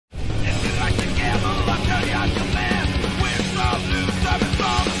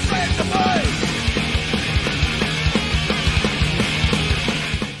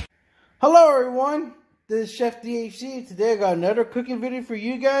everyone, this is Chef DHC. Today I got another cooking video for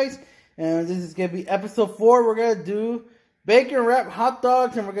you guys, and this is going to be episode 4. We're going to do bacon wrapped hot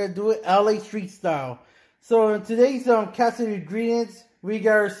dogs, and we're going to do it LA street style. So in today's cast of ingredients, we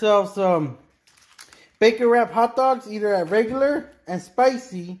got ourselves some bacon wrapped hot dogs, either at regular and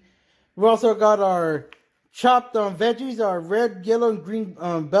spicy. We also got our chopped veggies, our red, yellow, and green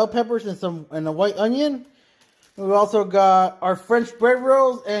bell peppers, and a white onion. We also got our French bread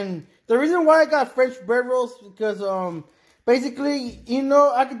rolls, and the reason why I got French bread rolls because basically, you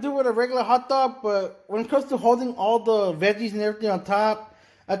know, I could do it with a regular hot dog, but when it comes to holding all the veggies and everything on top,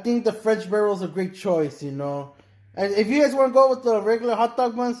 I think the French bread rolls are a great choice, you know. And if you guys want to go with the regular hot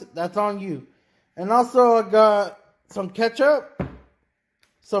dog buns, that's on you. And also I got some ketchup,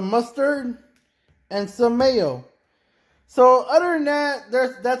 some mustard, and some mayo. So other than that,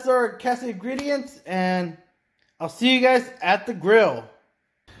 that's our cast of ingredients, and I'll see you guys at the grill.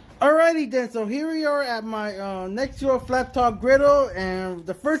 Alrighty then, so here we are at my Nexgrill flat top griddle, and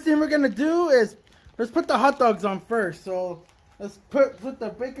the first thing we're gonna do is let's put the hot dogs on first. So let's put the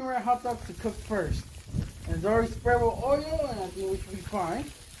bacon wrapped hot dogs to cook first. And it's already spread with oil, and I think we should be fine.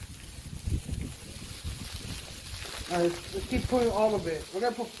 Alright, let's keep putting all of it. We're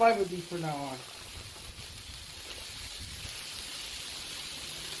gonna put 5 of these from now on.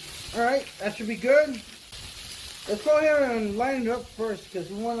 Alright, that should be good. Let's go ahead and line it up first because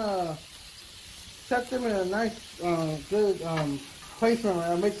we want to set them in a nice, good placement.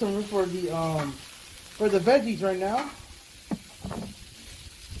 I'll make some room for the veggies right now.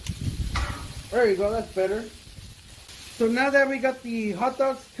 There you go, that's better. So now that we got the hot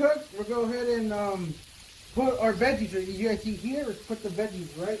dogs cooked, we'll go ahead and put our veggies. You guys see here, let's put the veggies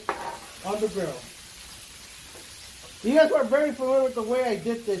right on the grill. You guys are very familiar with the way I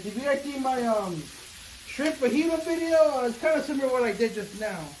did this. If you guys see my shrimp fajita video, it's kind of similar to what I did just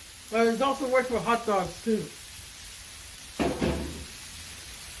now, but it also works for hot dogs too.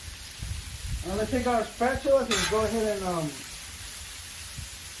 I'm gonna take our spatula and go ahead and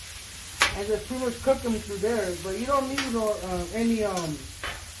just pretty much cook them through there. But you don't need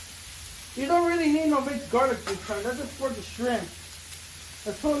you don't really need no mixed garlic this time. That's just for the shrimp.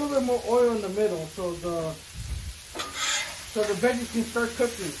 Let's put a little bit more oil in the middle so the veggies can start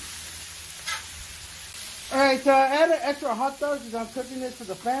cooking. Alright, so I added extra hot dogs because I'm cooking this for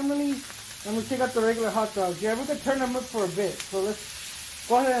the family. And we take out the regular hot dogs. Yeah, we're going to turn them up for a bit. So let's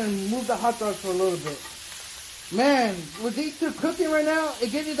go ahead and move the hot dogs for a little bit. Man, with these two cooking right now,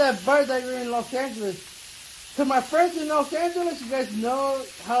 it gives you that vibe that you're in Los Angeles. To my friends in Los Angeles, you guys know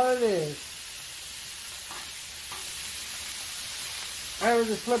how it is. Alright, we'll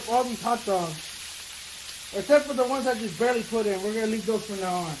just flip all these hot dogs. Except for the ones I just barely put in. We're going to leave those from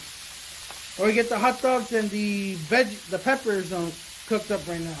now on. Or we get the hot dogs and the peppers cooked up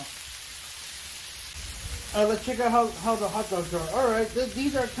right now. Let's check out how the hot dogs are. Alright,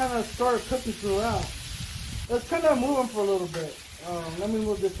 these are kind of started cooking throughout. Let's kind of move them for a little bit. Let me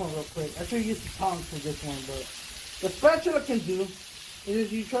move this one real quick. I should use the tongs for this one, but the spatula can do.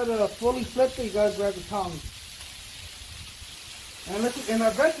 If you try to fully flip it, you gotta grab the tongs. And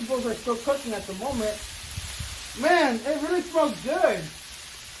our vegetables are still cooking at the moment. Man, it really smells good.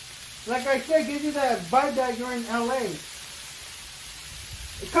 Like I said, gives you that vibe that you're in LA.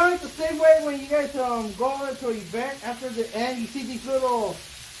 It's kind of the same way when you guys go into an event after the end, you see these little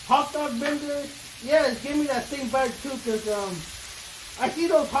hot dog vendors. Yeah, it's giving me that same vibe too, because I see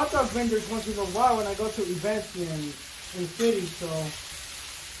those hot dog vendors once in a while when I go to events in cities. So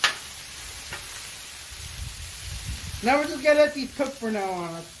now we're just gonna let these cook for now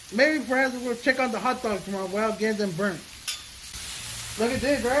on. Maybe perhaps we'll check on the hot dogs tomorrow without getting them burnt. Look at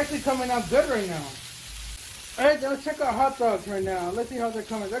this, they're actually coming out good right now. Alright, let's check our hot dogs right now. Let's see how they're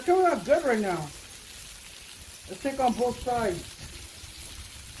coming. They're coming out good right now. Let's check on both sides.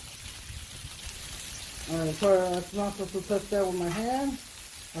 Alright, sorry, I'm not supposed to touch that with my hand.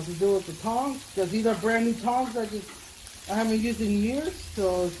 I have to do it with the tongs, because these are brand new tongs I haven't used in years,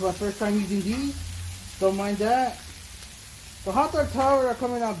 so it's my first time using these. Don't mind that. The hot dogs, however, are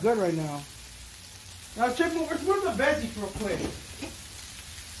coming out good right now. Now let's move the veggies real quick.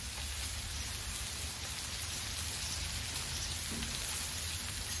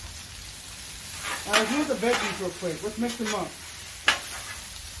 Let's move the veggies real quick. Let's mix them up.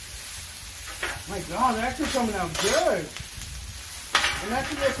 My God, they're actually coming out good. And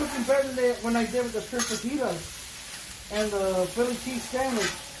actually they're cooking better than when I did with the shrimp fajitas and the Philly cheese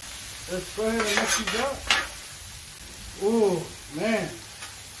sandwich. Let's go ahead and mix these up. Ooh, man.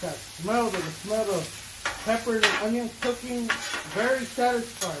 That smell of peppers and onions cooking, very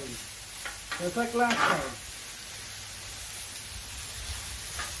satisfying. Just like last time.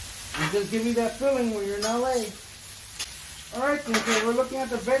 just give you that feeling when you're in LA. Alright, so we're looking at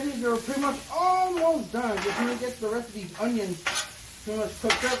the veggies. They're pretty much almost done. Just need to get the rest of these onions pretty much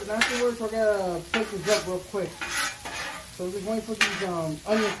cooked up. And afterwards, we're going to cook this up real quick. So we're just waiting for these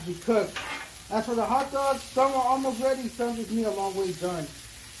onions to be cooked. As for the hot dogs, some are almost ready. Some just need a long way done.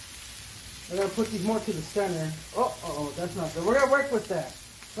 We're going to put these more to the center. Oh, that's not good. We're going to work with that.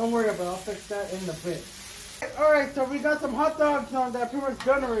 Don't worry about it. I'll fix that in a bit. Alright, so we got some hot dogs on that pretty much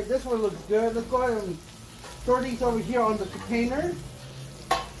done already. This one looks good. Let's go ahead and store these over here on the container.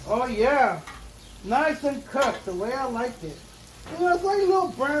 Oh yeah, nice and cooked the way I like it. You know, it's like a little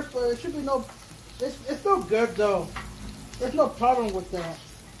burnt, but it should be it's still good though. There's no problem with that.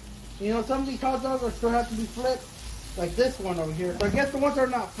 You know, some of these hot dogs are still have to be flipped, like this one over here. So I guess the ones that are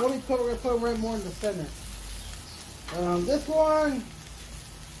not fully cooked, we're gonna put them right more in the center. This one,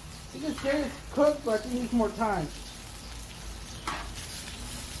 you can say it's cooked, but I think it needs more time.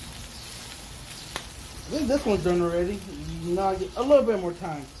 I think this one's done already. No, a little bit more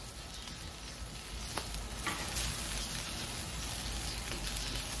time.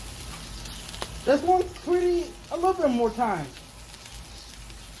 This one's a little bit more time.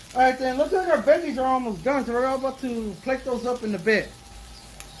 Alright then, looks like our veggies are almost done, so we're about to plate those up in a bit.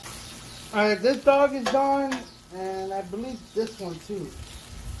 Alright, this dog is done, and I believe this one too.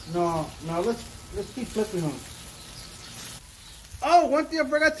 No, let's keep flipping them. Oh, one thing I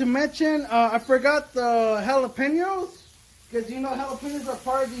forgot to mention, I forgot the jalapenos, because you know jalapenos are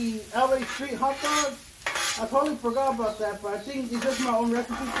part of the LA street hot dogs. I totally forgot about that, but I think it's just my own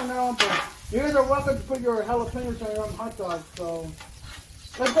recipe for now. But you guys are welcome to put your jalapenos on your own hot dogs. So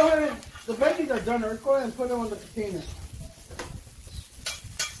let's go ahead. The veggies are done. Let's go ahead and put them on the container.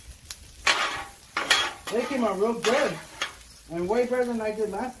 They came out real good and way better than I did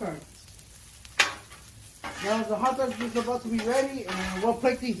last time. Now the hot dogs is about to be ready, and we'll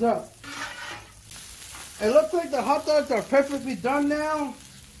plate these up. It looks like the hot dogs are perfectly done now.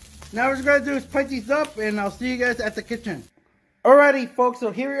 Now what we're going to do is plate these up, and I'll see you guys at the kitchen. Alrighty folks, so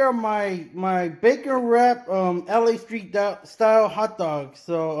here are my bacon wrap LA street style hot dogs.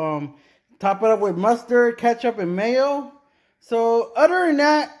 So top it up with mustard, ketchup, and mayo. So other than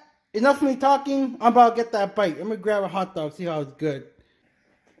that, enough of me talking. I'm about to get that bite. Let me grab a hot dog, see how it's good.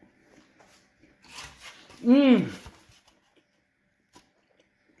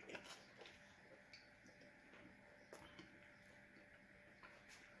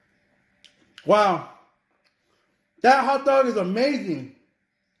 Wow. That hot dog is amazing.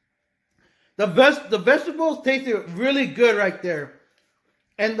 The vegetables tasted really good right there.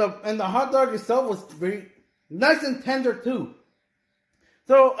 And the hot dog itself was very nice and tender too.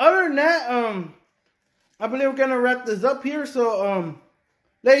 So other than that, I believe we're gonna wrap this up here. So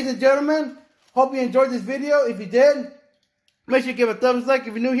ladies and gentlemen, hope you enjoyed this video. If you did, make sure you give a thumbs up. If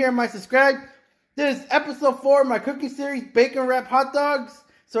you're new here, might subscribe. This is episode 4 of my cooking series, Bacon Wrap Hot Dogs.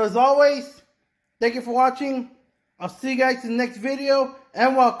 So as always, thank you for watching. I'll see you guys in the next video.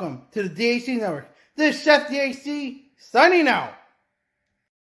 And welcome to the DHC Network. This is Chef DHC, signing out.